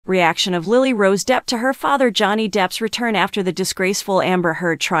Reaction of Lily Rose Depp to her father Johnny Depp's return after the disgraceful Amber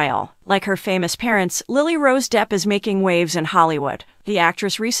Heard trial. Like her famous parents, Lily Rose Depp is making waves in Hollywood. The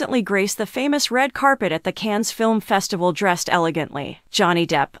actress recently graced the famous red carpet at the Cannes Film Festival dressed elegantly. Johnny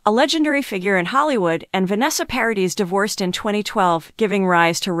Depp, a legendary figure in Hollywood, and Vanessa Paradis divorced in 2012, giving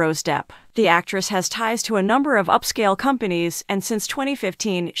rise to Rose Depp. The actress has ties to a number of upscale companies, and since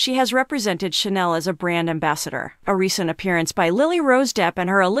 2015, she has represented Chanel as a brand ambassador. A recent appearance by Lily Rose Depp and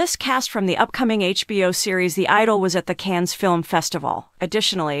her A-list cast from the upcoming HBO series The Idol was at the Cannes Film Festival.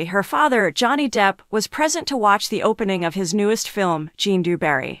 Additionally, her father, Johnny Depp, was present to watch the opening of his newest film, Jean du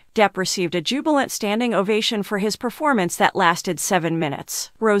Barry. Depp received a jubilant standing ovation for his performance that lasted 7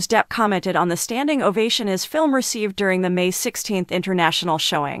 minutes. Rose Depp commented on the standing ovation his film received during the May 16th international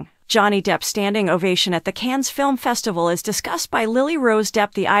showing. Johnny Depp's standing ovation at the Cannes Film Festival is discussed by Lily Rose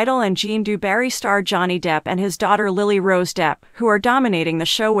Depp. The Idol and Jean du Barry star Johnny Depp and his daughter Lily Rose Depp, who are dominating the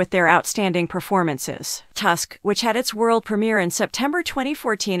show with their outstanding performances. Tusk, which had its world premiere in September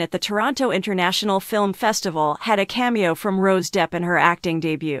 2014 at the Toronto International Film Festival, had a cameo from Rose Depp in her acting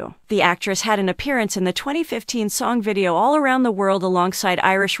debut. The actress had an appearance in the 2015 song video All Around the World alongside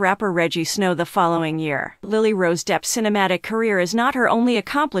Irish rapper Reggie Snow the following year. Lily Rose Depp's cinematic career is not her only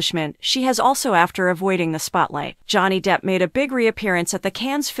accomplishment. She has also after avoiding the spotlight. Johnny Depp made a big reappearance at the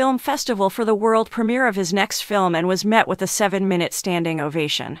Cannes Film Festival for the world premiere of his next film and was met with a 7-minute standing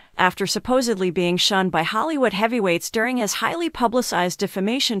ovation. After supposedly being shunned by Hollywood heavyweights during his highly publicized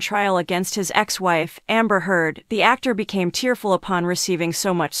defamation trial against his ex-wife, Amber Heard, the actor became tearful upon receiving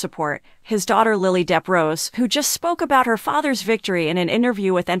so much support. His daughter Lily Depp Rose, who just spoke about her father's victory in an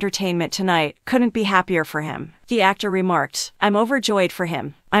interview with Entertainment Tonight, couldn't be happier for him. The actor remarked, "I'm overjoyed for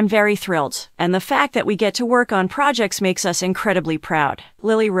him. I'm very thrilled, and the fact that we get to work on projects makes us incredibly proud."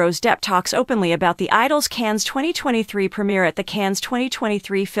 Lily Rose Depp talks openly about the Idol's Cannes 2023 premiere at the Cannes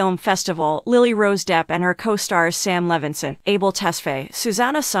 2023 Film Festival. Lily Rose Depp and her co-stars Sam Levinson, Abel Tesfaye,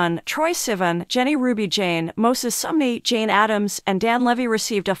 Susanna Sun, Troye Sivan, Jenny Ruby Jane, Moses Sumney, Jane Addams, and Dan Levy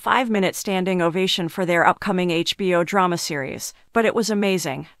received a 5-minute standing ovation for their upcoming HBO drama series. But it was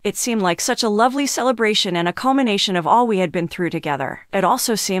amazing. It seemed like such a lovely celebration and a culmination of all we had been through together. It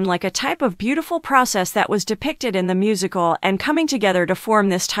also seemed like a type of beautiful process that was depicted in the musical, and coming together to form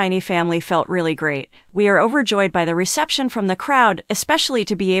this tiny family felt really great. We are overjoyed by the reception from the crowd, especially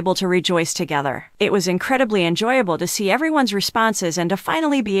to be able to rejoice together. It was incredibly enjoyable to see everyone's responses and to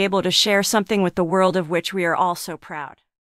finally be able to share something with the world of which we are all so proud.